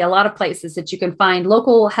there's probably a lot of places that you can find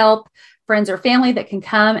local help, friends or family that can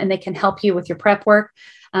come and they can help you with your prep work.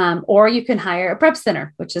 Or you can hire a prep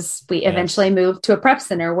center, which is, we eventually moved to a prep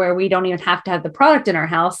center where we don't even have to have the product in our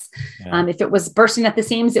house. If it was bursting at the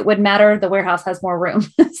seams, it wouldn't matter. The warehouse has more room.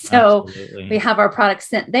 So we have our products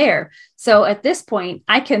sent there. So at this point,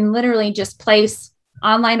 I can literally just place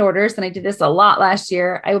online orders. And I did this a lot last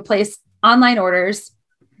year. I would place online orders.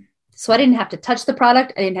 So I didn't have to touch the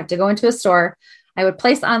product. I didn't have to go into a store. I would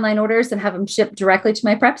place online orders and have them shipped directly to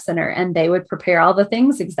my prep center, and they would prepare all the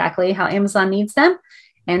things exactly how Amazon needs them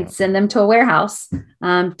and send them to a warehouse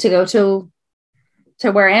to go to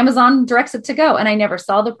where Amazon directs it to go. And I never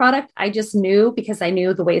saw the product. I just knew, because I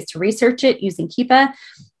knew the ways to research it using Keepa.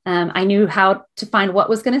 I knew how to find what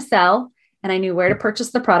was going to sell, and I knew where to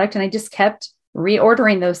purchase the product. And I just kept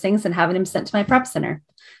reordering those things and having them sent to my prep center.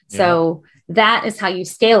 So that is how you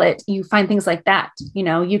scale it. You find things like that.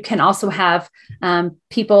 You can also have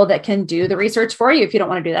people that can do the research for you if you don't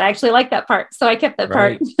want to do that. I actually like that part. So I kept that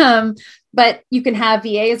part. But you can have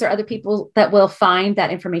VAs or other people that will find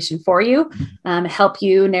that information for you, help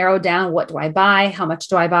you narrow down, what do I buy? How much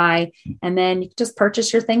do I buy? And then you just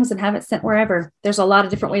purchase your things and have it sent wherever. There's a lot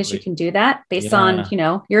of different ways you can do that based on,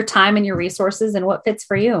 your time and your resources and what fits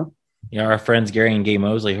for you. Yeah. Our friends, Gary and Gay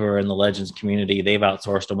Mosley, who are in the Legends community, they've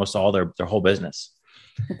outsourced almost all their whole business.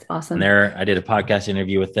 That's awesome. And I did a podcast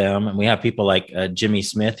interview with them, and we have people like Jimmy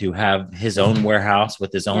Smith, who have his own warehouse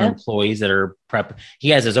with his own employees that are prep. He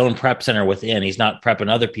has his own prep center within. He's not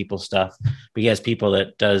prepping other people's stuff, but he has people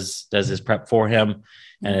that does his prep for him.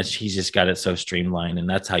 And he's just got it so streamlined, and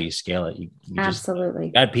that's how you scale it. You Absolutely.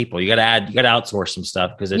 You got people, you got to outsource some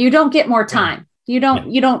stuff because you don't get more time. We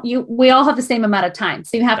all have the same amount of time.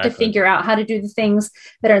 So you have to figure out how to do the things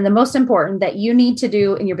that are the most important that you need to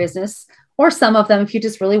do in your business, or some of them if you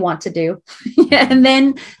just really want to do. And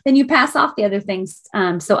then you pass off the other things.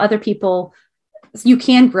 So other people, you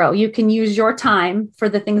can grow. You can use your time for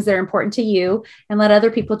the things that are important to you and let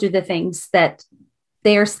other people do the things that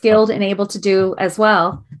they are skilled and able to do as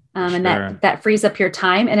well. And that frees up your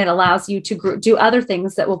time, and it allows you to do other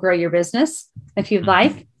things that will grow your business if you'd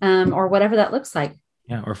like, or whatever that looks like.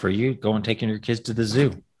 Yeah. Or for you, go and taking your kids to the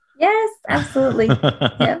zoo. Yes, absolutely.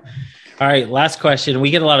 Yeah. All right. Last question.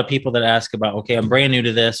 We get a lot of people that ask about, okay, I'm brand new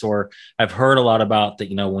to this, or I've heard a lot about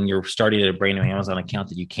that, when you're starting a brand new Amazon account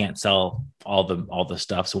that you can't sell all the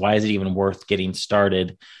stuff. So why is it even worth getting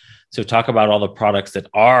started? So talk about all the products that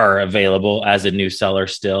are available as a new seller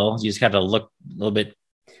still. You just got to look a little bit,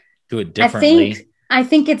 do it differently. I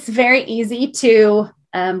think it's very easy to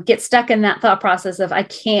get stuck in that thought process of, I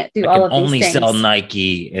can't do all of these things. Only sell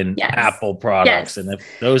Nike and Apple products. And if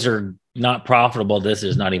those are not profitable, this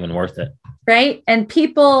is not even worth it. Right. And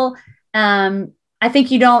people, I think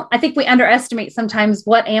we underestimate sometimes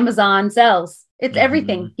what Amazon sells. It's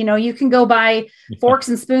everything. You can go buy forks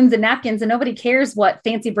and spoons and napkins and nobody cares what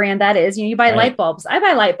fancy brand that is. You buy light bulbs. I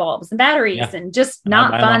buy light bulbs and batteries and just not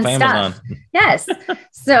fun stuff. Yes.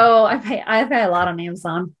 So I pay a lot on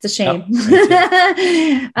Amazon. It's a shame.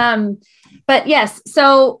 But yes,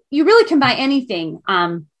 so you really can buy anything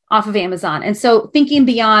off of Amazon. And so thinking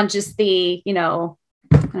beyond just the, I don't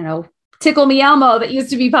know, Tickle Me Elmo that used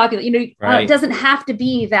to be popular, it doesn't have to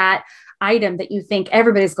be that item that you think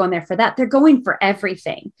everybody's going there for that. They're going for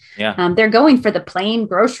everything. Yeah. They're going for the plain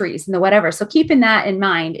groceries and the whatever. So keeping that in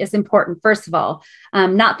mind is important. First of all,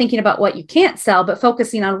 not thinking about what you can't sell, but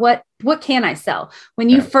focusing on what can I sell?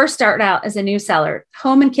 When you first start out as a new seller,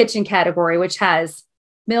 home and kitchen category, which has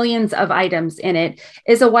millions of items in it,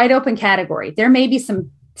 is a wide open category. There may be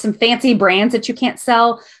some fancy brands that you can't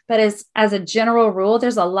sell, but as a general rule,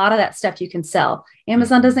 there's a lot of that stuff you can sell.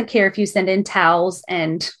 Amazon doesn't care if you send in towels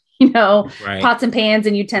and pots and pans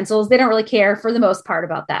and utensils. They don't really care for the most part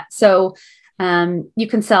about that. So you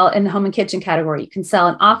can sell in the home and kitchen category. You can sell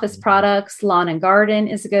in office products. Lawn and garden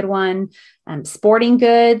is a good one. Sporting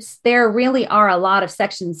goods. There really are a lot of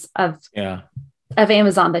sections of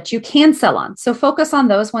Amazon that you can sell on. So focus on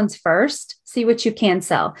those ones first. See what you can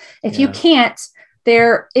sell. If you can't,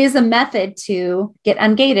 there is a method to get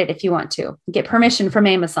ungated if you want to get permission from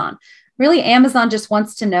Amazon. Really, Amazon just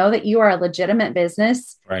wants to know that you are a legitimate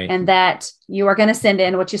business and that you are going to send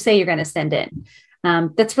in what you say you're going to send in.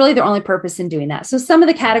 That's really the only purpose in doing that. So some of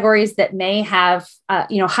the categories that may have,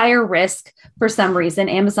 higher risk for some reason,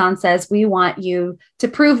 Amazon says, we want you to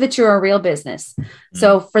prove that you're a real business.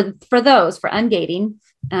 So for ungating,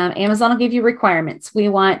 Amazon will give you requirements. We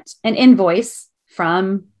want an invoice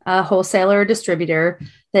from a wholesaler or distributor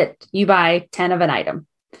that you buy 10 of an item,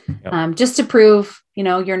 just to prove,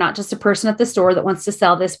 you're not just a person at the store that wants to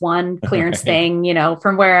sell this one clearance thing,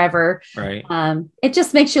 from wherever. Right. It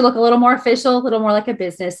just makes you look a little more official, a little more like a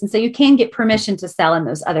business. And so you can get permission to sell in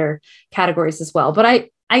those other categories as well. But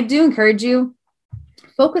I do encourage you,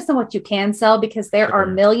 focus on what you can sell, because there are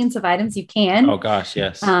millions of items you can. Oh gosh,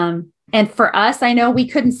 yes. And for us, I know we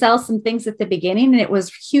couldn't sell some things at the beginning, and it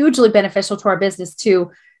was hugely beneficial to our business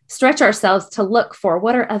to stretch ourselves to look for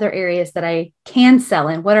what are other areas that I can sell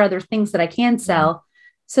in, what are other things that I can sell.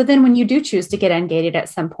 So then when you do choose to get ungated at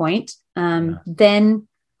some point, then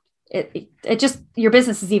it just, your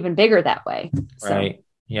business is even bigger that way. Right.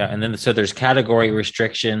 Yeah. And then, so there's category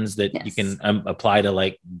restrictions that you can apply to,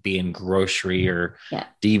 like being grocery or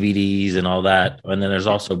DVDs and all that. And then there's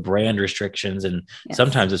also brand restrictions. And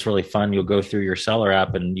sometimes it's really fun. You'll go through your seller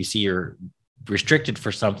app and you see you're restricted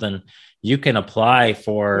for something. You can apply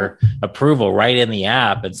for approval right in the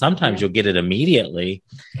app. And sometimes you'll get it immediately.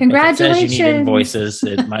 Congratulations. If it says you need invoices,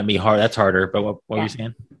 it might be hard. That's harder. But what were you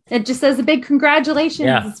saying? It just says a big congratulations.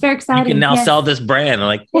 Yeah. It's very exciting. You can now sell this brand. I'm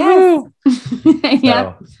like, woohoo.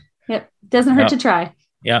 Yep. Doesn't hurt to try.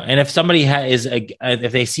 Yeah. And if somebody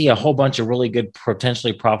if they see a whole bunch of really good,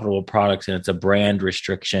 potentially profitable products and it's a brand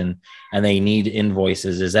restriction and they need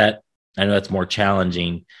invoices, I know that's more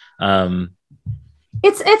challenging.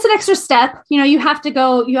 It's an extra step. You have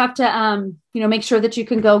to make sure that you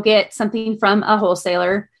can go get something from a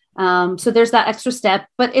wholesaler. So there's that extra step,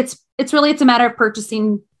 but it's a matter of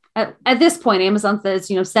purchasing. At this point, Amazon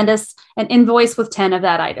says, send us an invoice with 10 of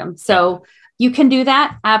that item. So you can do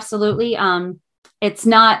that. Absolutely. It's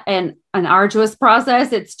not an arduous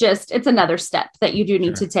process. It's another step that you do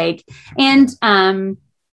need to take. And,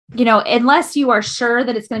 unless you are sure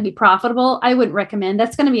that it's going to be profitable, I wouldn't recommend.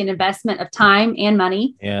 That's going to be an investment of time and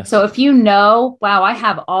money. Yeah. So if wow, I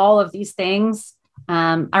have all of these things,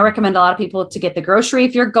 I recommend a lot of people to get the grocery.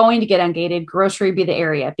 If you're going to get ungated, grocery be the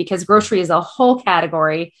area, because grocery is a whole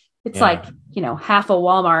category. It's like, half a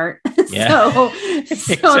Walmart. Yeah. so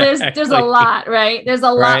Exactly. there's a lot, right? There's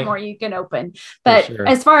a lot more you can open. But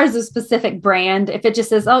as far as a specific brand, if it just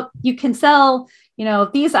says, you can sell,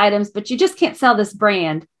 these items, but you just can't sell this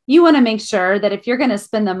brand, you want to make sure that if you're going to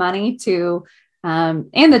spend the money to,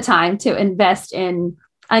 and the time to invest in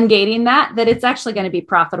ungating that it's actually going to be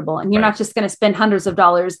profitable. And you're not just going to spend hundreds of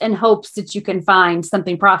dollars in hopes that you can find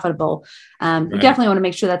something profitable. You definitely want to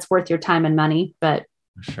make sure that's worth your time and money, but.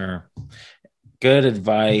 Sure. Good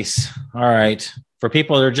advice. All right. For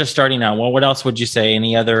people that are just starting out, well, what else would you say?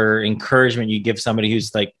 Any other encouragement you give somebody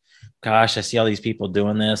who's like, gosh, I see all these people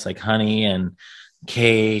doing this, like Honey and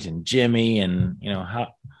Kate and Jimmy, and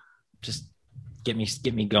how just get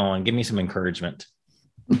me going. Give me some encouragement.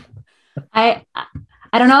 I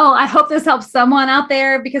don't know. I hope this helps someone out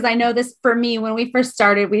there, because I know this for me, when we first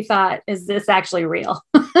started, we thought, is this actually real?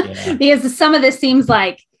 Because some of this seems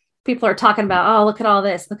like people are talking about, oh, look at all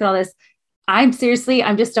this. I'm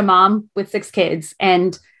just a mom with 6 kids,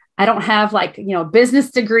 and I don't have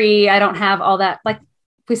business degree. I don't have all that. Like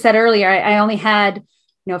we said earlier, I only had,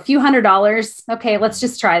 a few $100s. Okay, let's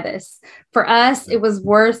just try this. For us, it was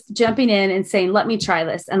worth jumping in and saying, let me try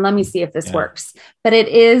this and let me see if this works. But it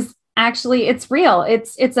is actually, it's real.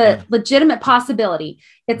 It's a legitimate possibility.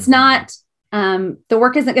 It's not, the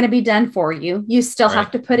work isn't going to be done for you. You still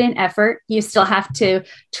have to put in effort. You still have to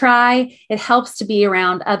try. It helps to be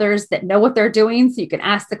around others that know what they're doing, so you can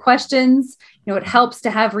ask the questions. It helps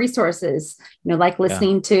to have resources, like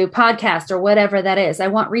listening to podcasts or whatever that is. I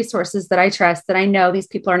want resources that I trust, that I know these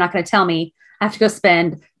people are not going to tell me I have to go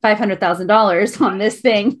spend $500,000 on this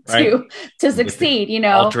thing to succeed,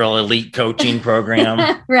 ultra elite coaching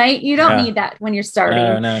program. Right. You don't need that when you're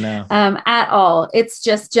starting. No. At all. It's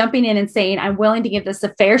just jumping in and saying, I'm willing to give this a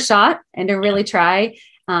fair shot and to really try,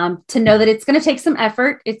 to know that it's going to take some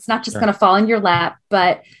effort. It's not just going to fall in your lap,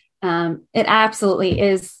 but it absolutely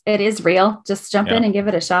is. It is real. Just jump in and give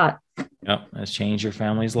it a shot. Yep. It's changed your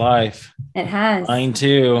family's life. It has. Mine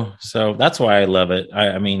too. So that's why I love it.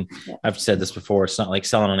 I mean, I've said this before. It's not like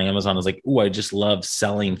selling on Amazon. It's like, I just love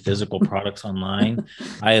selling physical products online.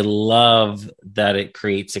 I love that it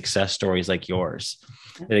creates success stories like yours.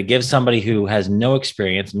 That it gives somebody who has no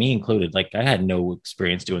experience, me included. Like, I had no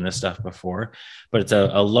experience doing this stuff before, but it's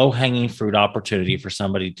a low hanging fruit opportunity for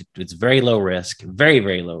somebody. It's very low risk, very,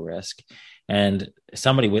 very low risk. And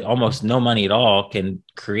somebody with almost no money at all can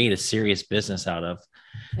create a serious business out of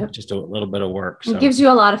just a little bit of work. So. It gives you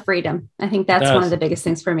a lot of freedom. I think that's one of the biggest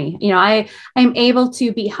things for me. I'm able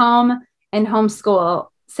to be home and homeschool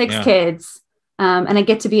 6 kids. And I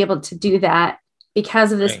get to be able to do that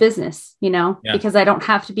because of this business, because I don't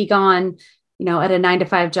have to be gone, at a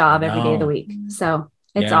 9-to-5 job every day of the week. So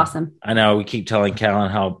it's awesome. I know we keep telling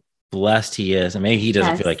Callan how blessed he is. And maybe he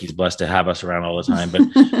doesn't feel like he's blessed to have us around all the time, but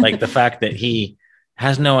like the fact that he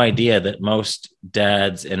has no idea that most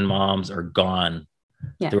dads and moms are gone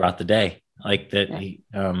throughout the day. Like that he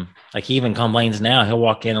even complains now. He'll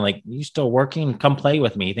walk in and like, you still working? Come play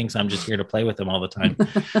with me. He thinks I'm just here to play with him all the time.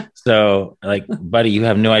 So like, buddy, you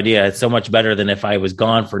have no idea. It's so much better than if I was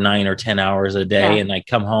gone for 9 or 10 hours a day and I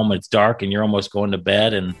come home and it's dark and you're almost going to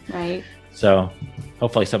bed. And so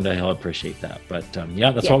hopefully someday he'll appreciate that. But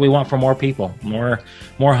that's what we want for more people, more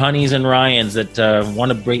Honeys and Ryans that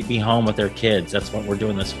want to be home with their kids. That's what we're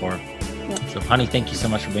doing this for. So Honey, thank you so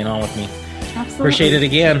much for being on with me. Absolutely. Appreciate it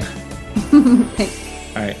again.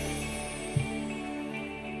 Thanks. All right.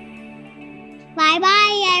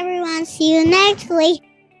 Bye-bye, everyone. See you next week.